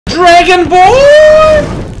Dragon Ball!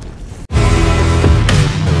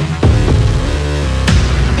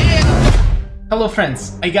 Hello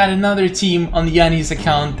friends, I got another team on Yanni's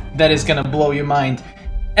account that is gonna blow your mind.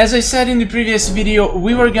 As I said in the previous video,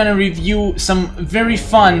 we were gonna review some very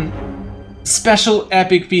fun, special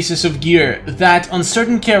epic pieces of gear that on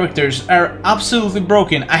certain characters are absolutely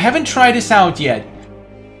broken. I haven't tried this out yet,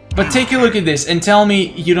 but take a look at this and tell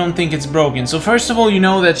me you don't think it's broken. So first of all, you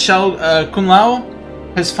know that Kun Lao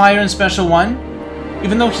has fire in special 1,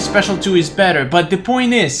 even though his special 2 is better. But the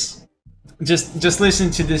point is, just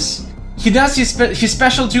listen to this. He does his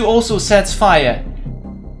special 2 also sets fire.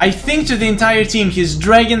 I think to the entire team his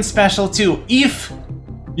dragon special 2 if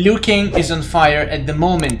Liu Kang is on fire at the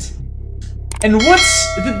moment. And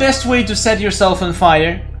what's the best way to set yourself on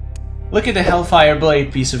fire? Look at the Hellfire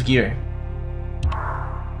Blade piece of gear.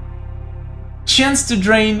 Chance to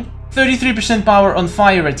drain 33% power on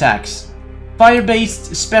fire attacks.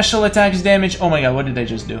 Fire-based special attacks damage. Oh my god, what did I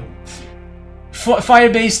just do?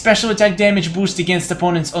 Fire-based special attack damage boost against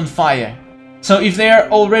opponents on fire. So if they are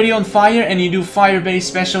already on fire and you do fire-based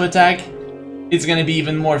special attack, it's gonna be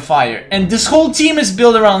even more fire. And this whole team is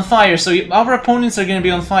built around fire, so our opponents are gonna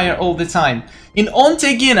be on fire all the time. In On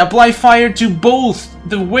Take-In, apply fire to both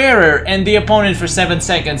the wearer and the opponent for 7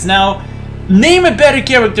 seconds. Now, name a better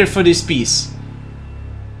character for this piece.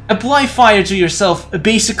 Apply fire to yourself,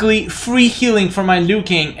 basically free healing for my Liu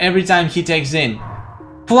Kang every time he takes in.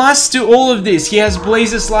 Plus to all of this, he has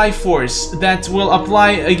Blaze's Life Force that will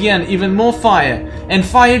apply again even more fire and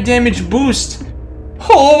fire damage boost.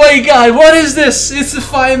 Oh my god, what is this? It's the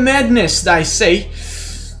fire madness, I say.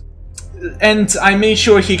 And I made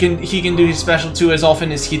sure he can do his special 2 as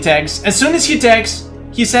often as he tags. As soon as he tags,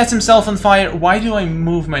 he sets himself on fire. Why do I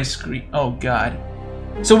move my screen? Oh god.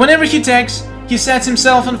 So whenever he tags, he sets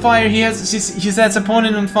himself on fire, he sets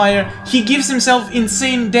opponent on fire, he gives himself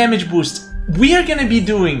insane damage boost. We are gonna be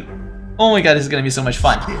doing... Oh my god, this is gonna be so much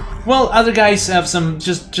fun. Well, other guys have some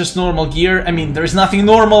just normal gear. I mean, there's nothing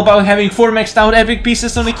normal about having 4 maxed out epic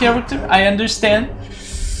pieces on a character, I understand.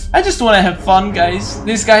 I just wanna have fun, guys.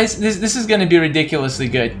 This is gonna be ridiculously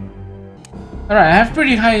good. Alright, I have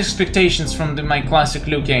pretty high expectations from my Klassic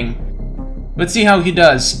Liu Kang. Let's see how he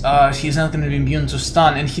does. He's not gonna be immune to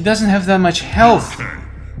stun, and he doesn't have that much health. I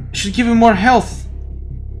should give him more health.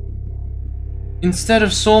 Instead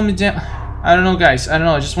of soul me down. I don't know, guys. I don't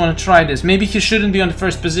know. I just want to try this. Maybe he shouldn't be on the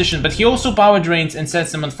first position, but he also power drains and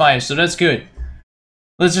sets them on fire, so that's good.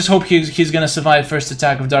 Let's just hope he's gonna survive first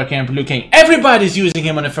attack of Dark Emperor Liu Kang. Everybody's using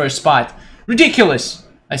him on the first spot. Ridiculous,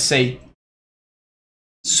 I say.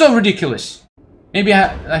 So ridiculous. Maybe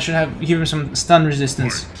I should give him some stun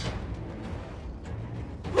resistance.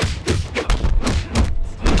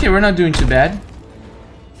 Okay, we're not doing too bad.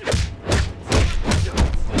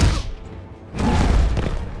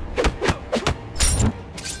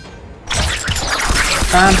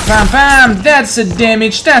 Bam, bam, bam! That's the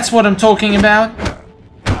damage, that's what I'm talking about.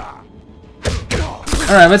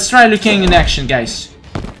 Alright, let's try Liu Kang in action, guys.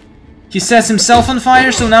 He sets himself on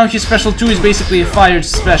fire, so now his special 2 is basically a fire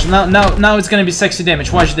special. Now it's gonna be sexy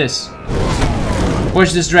damage. Watch this.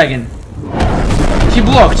 Watch this dragon. He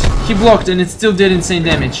blocked, and it still did insane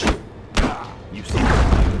damage.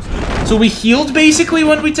 So we healed basically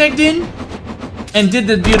when we tagged in, and did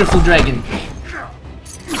that beautiful dragon.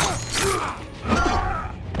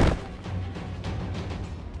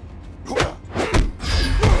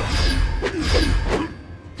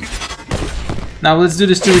 Now let's do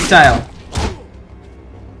this to Reptile.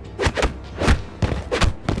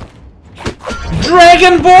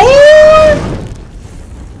 Dragon Ball!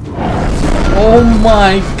 Oh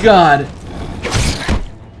my god.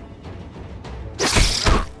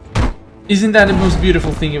 Isn't that the most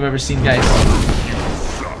beautiful thing you've ever seen, guys?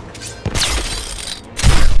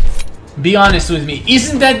 Be honest with me.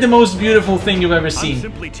 Isn't that the most beautiful thing you've ever seen? I'm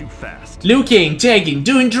simply too fast. Liu Kang tagging,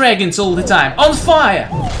 doing dragons all the time. On fire!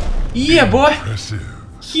 Yeah, boy!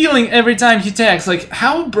 Healing every time he tags. Like,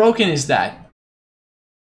 how broken is that?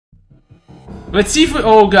 Let's see if we...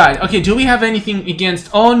 Oh god. Okay, do we have anything against...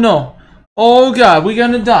 Oh no. Oh god, we're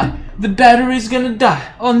gonna die. The battery's gonna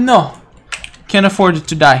die. Oh no. Can't afford it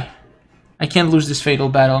to die. I can't lose this fatal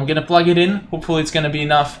battle. I'm gonna plug it in. Hopefully it's gonna be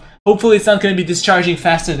enough. Hopefully it's not gonna be discharging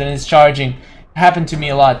faster than it's charging. It happened to me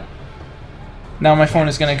a lot. Now my phone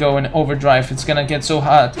is gonna go in overdrive. It's gonna get so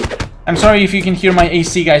hot. I'm sorry if you can hear my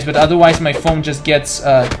AC, guys, but otherwise my phone just gets,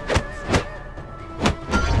 it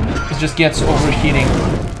just gets overheating.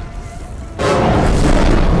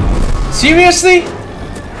 Seriously?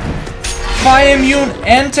 Fire immune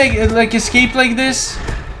and take, like, escape like this?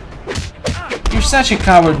 You're such a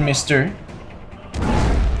coward, mister.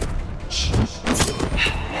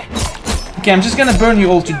 Okay, I'm just gonna burn you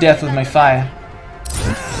all to death with my fire.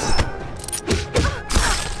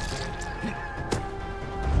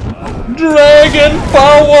 Dragon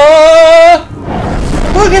power!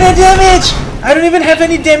 Look at the damage! I don't even have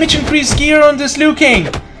any damage increase gear on this Liu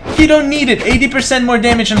Kang. He don't need it. 80% more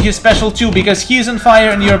damage on his special too, because he is on fire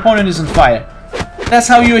and your opponent is on fire. That's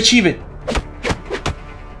how you achieve it.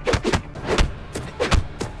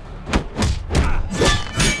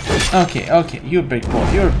 Okay, okay, you're a big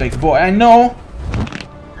boy. You're a big boy. I know.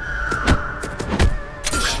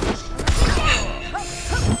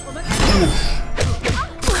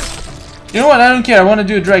 You know what? I don't care. I want to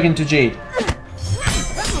do a dragon to Jade.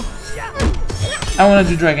 I want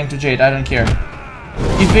to do dragon to Jade. I don't care.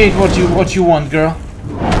 Evade what you want, girl.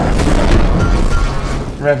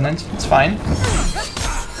 Revenant. It's fine.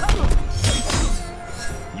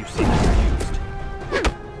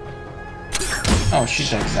 Oh, she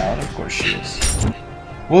checks out. Of course she is.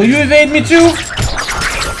 Will you evade me too?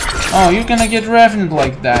 Oh, you're gonna get Revenant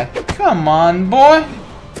like that. Come on, boy.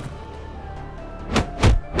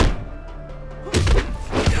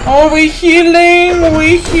 Oh, we healing!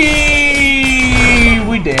 We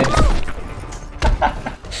did.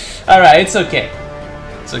 Alright, it's okay.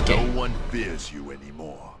 It's okay. No one fears you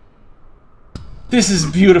anymore. This is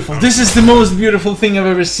beautiful. This is the most beautiful thing I've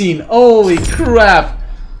ever seen. Holy crap!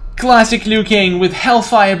 Classic Liu Kang with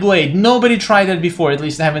Hellfire Blade. Nobody tried that before, at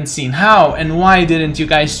least I haven't seen. How and why didn't you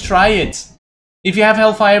guys try it? If you have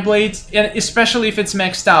Hellfire Blade, and especially if it's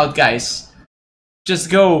maxed out, guys,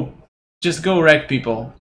 just go wreck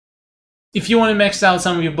people. If you want to max out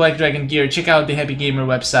some of your Black Dragon gear, check out the Happy Gamer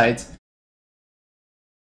website.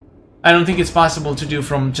 I don't think it's possible to do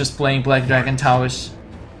from just playing Black Dragon Towers.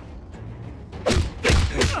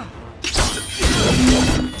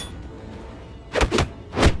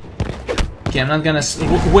 Okay, I'm not gonna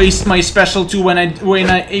waste my special 2 when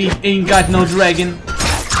I ain't got no dragon.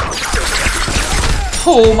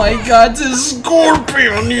 Oh my god, this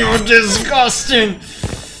Scorpion, you're disgusting!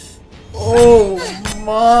 Oh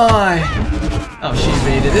my! Oh, she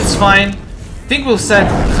evaded. It's fine. I think we'll set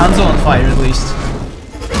Hanzo on fire at least.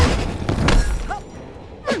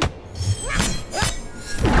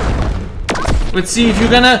 Let's see if you're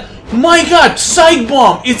gonna. My god, Psych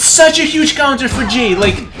Bomb! It's such a huge counter for Jade.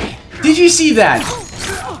 Like, did you see that?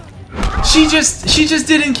 She just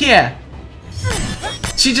didn't care.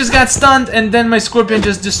 She just got stunned, and then my Scorpion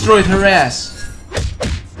just destroyed her ass.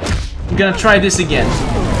 I'm gonna try this again.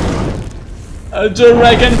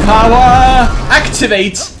 Dragon power!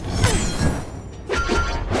 Activate!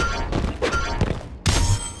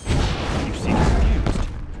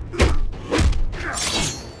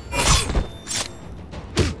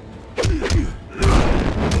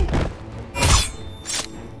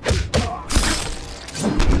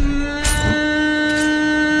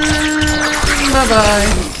 Bye-bye.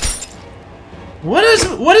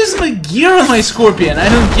 What is my gear on my Scorpion? I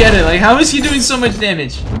don't get it. Like, how is he doing so much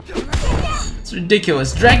damage? It's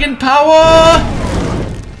ridiculous. Dragon power!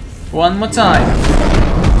 One more time.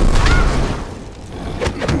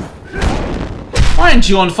 Why aren't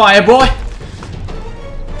you on fire, boy?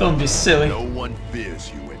 Don't be silly. No one fears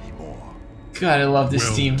you anymore. God, I love this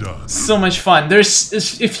Well team. done. So much fun.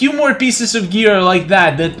 There's a few more pieces of gear like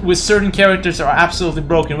that with certain characters are absolutely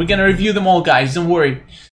broken. We're gonna review them all, guys. Don't worry.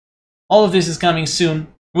 All of this is coming soon.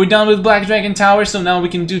 We're done with Black Dragon Tower, so now we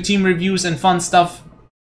can do team reviews and fun stuff.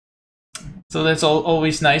 So that's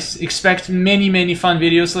always nice. Expect many fun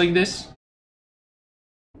videos like this.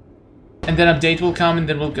 And then update will come, and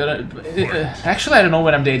then we'll go to... actually, I don't know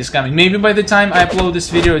when update is coming. Maybe by the time I upload this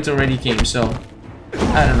video, it already came, so...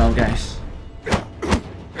 I don't know, guys.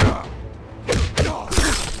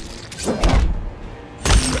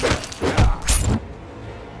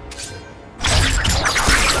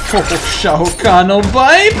 Oh, Shao Kahn, oh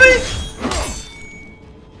baby!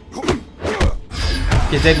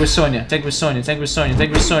 Yeah, tag with Sonya, tag with Sonya, tag with Sonya,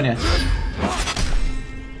 tag with Sonya.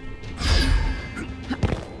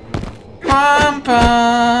 Pam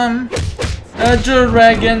pam! The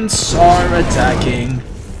dragons are attacking.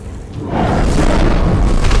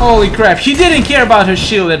 Holy crap, he didn't care about her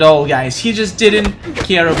shield at all, guys. He just didn't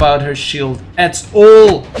care about her shield at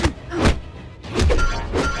all.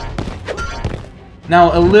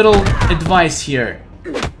 Now, a little advice here.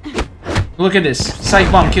 Look at this. Psych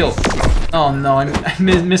Bomb kill. Oh no, I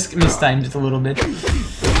mistimed it a little bit.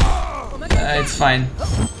 It's fine.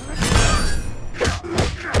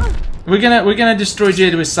 We're gonna destroy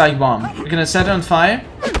Jade with Psych Bomb. We're gonna set her on fire.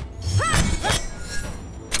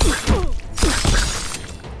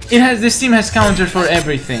 This team has counter for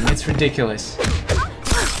everything. It's ridiculous.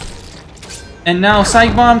 And now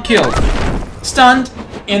Psych Bomb killed. Stunned.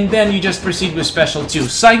 and then you just proceed with special 2.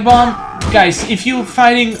 Psych Bomb, guys, if you're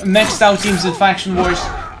fighting maxed out teams in Faction Wars,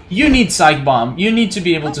 you need Psych Bomb. You need to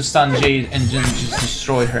be able to stun Jade and then just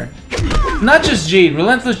destroy her. Not just Jade,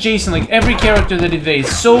 Relentless Jason, like every character that evades,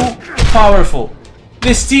 so powerful.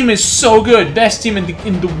 This team is so good, best team in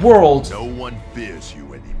the world. No one fears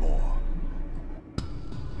you anymore.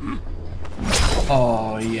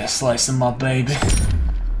 Oh yeah, slice him up, baby.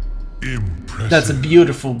 Impressive. That's a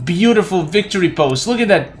beautiful, beautiful victory pose. Look at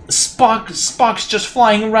that, Spock's just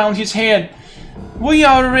flying around his head. We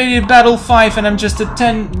are already at Battle 5 and I'm just at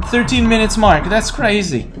 13 minutes mark. That's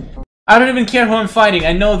crazy. I don't even care who I'm fighting.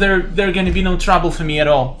 I know they're gonna be no trouble for me at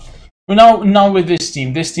all. Well, now with this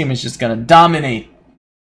team is just gonna dominate.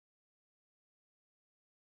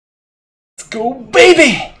 Let's go,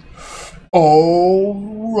 baby!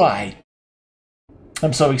 Alright.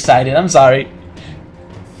 I'm so excited, I'm sorry.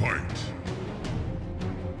 Fight.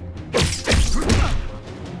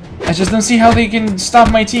 I just don't see how they can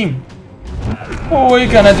stop my team. Oh,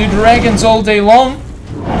 we're gonna do dragons all day long?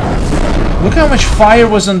 Look how much fire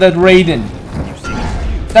was on that Raiden.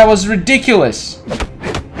 That was ridiculous.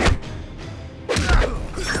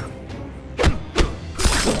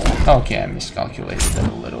 Okay, I miscalculated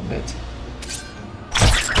that a little bit.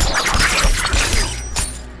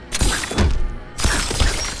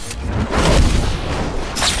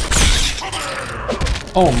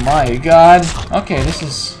 Oh my god. Okay, this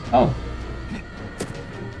is... Oh.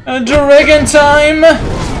 Dragon time!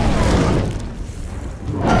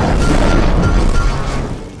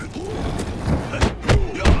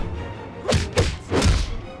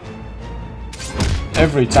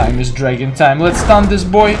 Every time is dragon time. Let's stun this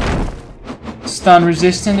boy. Stun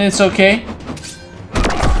resistant, it's okay.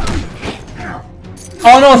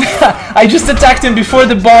 Oh no, I just attacked him before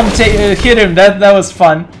the bomb hit him. That was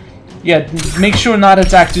fun. Yeah, make sure not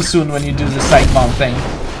attack too soon when you do the Psych Bomb thing.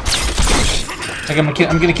 Like I'm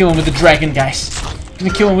gonna kill him with the dragon, guys. I'm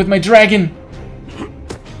gonna kill him with my dragon.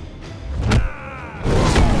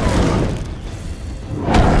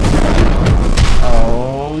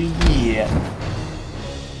 Oh yeah.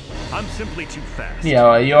 I'm simply too fast. Yeah,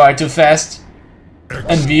 well, you are too fast.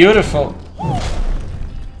 And beautiful.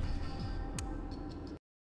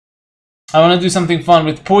 I want to do something fun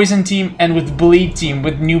with Poison Team and with Bleed Team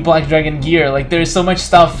with new Black Dragon gear. Like, there is so much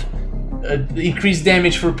stuff. Increased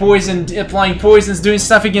damage for poison, applying poisons, doing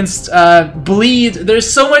stuff against Bleed. There's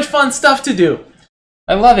so much fun stuff to do.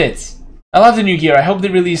 I love it. I love the new gear. I hope they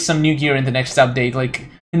release some new gear in the next update. Like,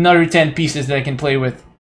 another 10 pieces that I can play with.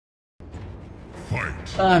 Fight.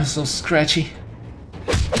 Oh, I'm so scratchy.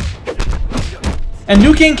 And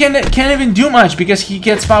Liu Kang can't even do much because he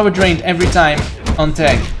gets power drained every time on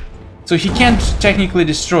tag. So he can't technically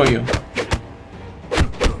destroy you.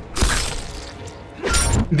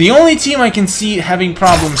 The only team I can see having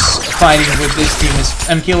problems fighting with this team is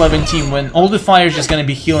MK11 team when all the fire is just gonna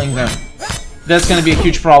be healing them. That's gonna be a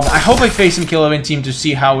huge problem. I hope I face MK11 team to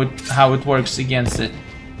see how it works against it.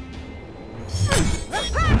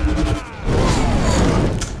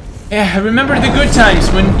 Yeah, I remember the good times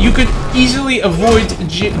when you could easily avoid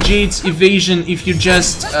Jade's evasion if you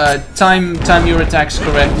just time your attacks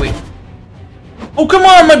correctly. Oh come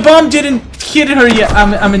on, my bomb didn't hit her yet.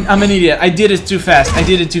 I'm an idiot. I did it too fast. I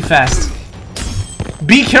did it too fast.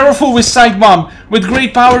 Be careful with Psych Bomb. With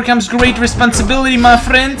great power comes great responsibility, my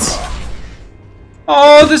friends.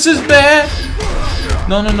 Oh, this is bad.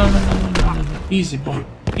 No. Easy, boy.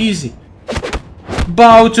 Easy.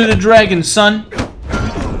 Bow to the dragon, son.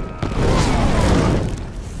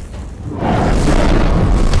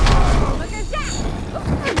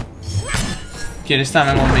 Okay, this time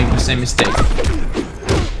I won't make the same mistake.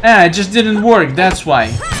 Ah, it just didn't work, that's why.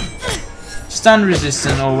 Stun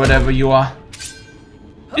resistant or whatever you are.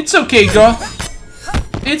 It's okay, girl.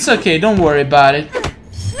 It's okay, don't worry about it.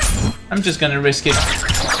 I'm just gonna risk it.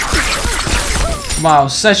 Wow,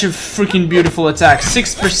 such a freaking beautiful attack.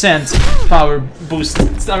 6% power boost.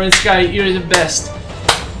 StarInSky, you're the best.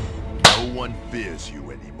 No one fears you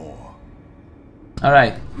anymore.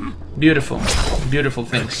 Alright. Beautiful. Beautiful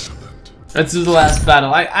things. Let's do the last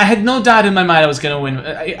battle. I had no doubt in my mind I was gonna win.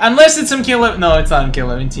 Unless it's MK11. No, it's not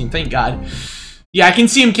MK11 team. Thank God. Yeah, I can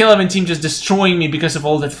see MK11 team just destroying me because of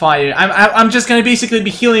all that fire. I'm just gonna basically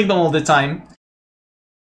be healing them all the time.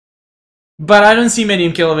 But I don't see many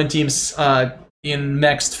MK11 teams in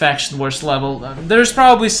next Faction Wars level. There's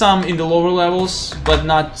probably some in the lower levels, but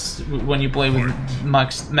not when you play with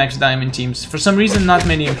max diamond teams. For some reason, not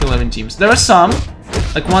many MK11 teams. There are some.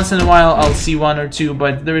 Like once in a while I'll see one or two,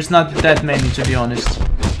 but there is not that many, to be honest.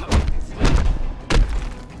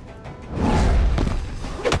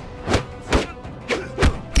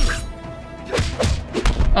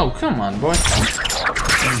 Oh, come on, boy. Impressive.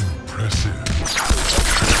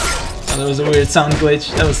 Oh, that was a weird sound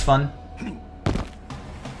glitch. That was fun.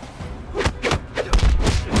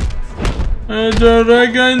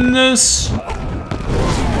 Dragoness.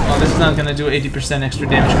 Oh, this is not gonna do 80% extra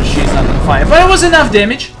damage because she's not on fire. But it was enough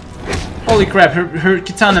damage! Holy crap, her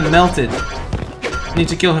katana melted. Need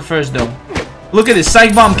to kill her first though. Look at this,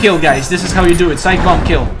 psych bomb kill, guys. This is how you do it, psych bomb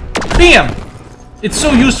kill. BAM! It's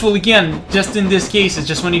so useful again, just in this case. It's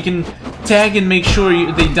just when you can tag and make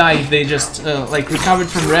sure they die if they just like recovered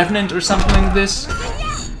from Revenant or something like this.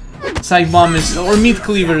 Psych bomb is, or meat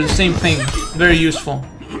cleaver, the same thing. Very useful.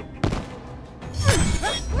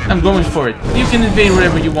 I'm going for it. You can invade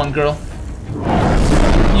wherever you want, girl.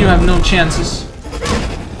 You have no chances.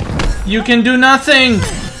 You can do nothing!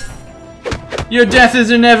 Your death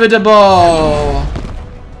is inevitable!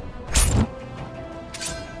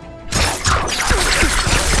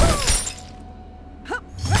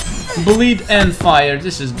 Bleed and fire.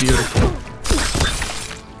 This is beautiful.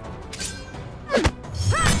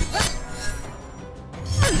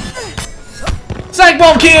 Psych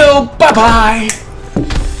bomb kill! Bye-bye!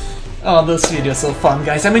 Oh, this video is so fun,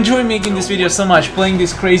 guys. I'm enjoying making this video so much, playing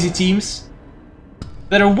these crazy teams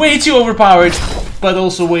that are way too overpowered, but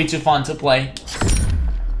also way too fun to play.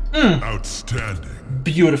 Outstanding.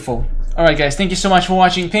 Beautiful. Alright, guys, thank you so much for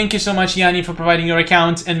watching. Thank you so much, Yanni, for providing your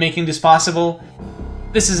account and making this possible.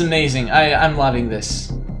 This is amazing. I'm loving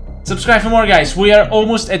this. Subscribe for more, guys. We are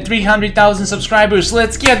almost at 300,000 subscribers.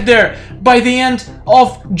 Let's get there by the end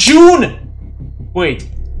of June! Wait.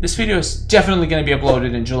 This video is definitely going to be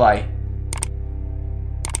uploaded in July.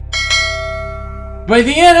 By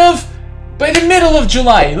the middle of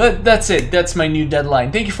July. That's it. That's my new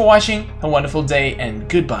deadline. Thank you for watching. Have a wonderful day and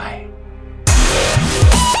goodbye.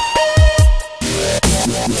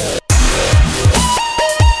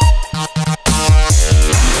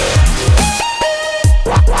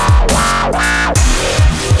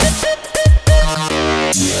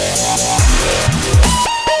 Yeah.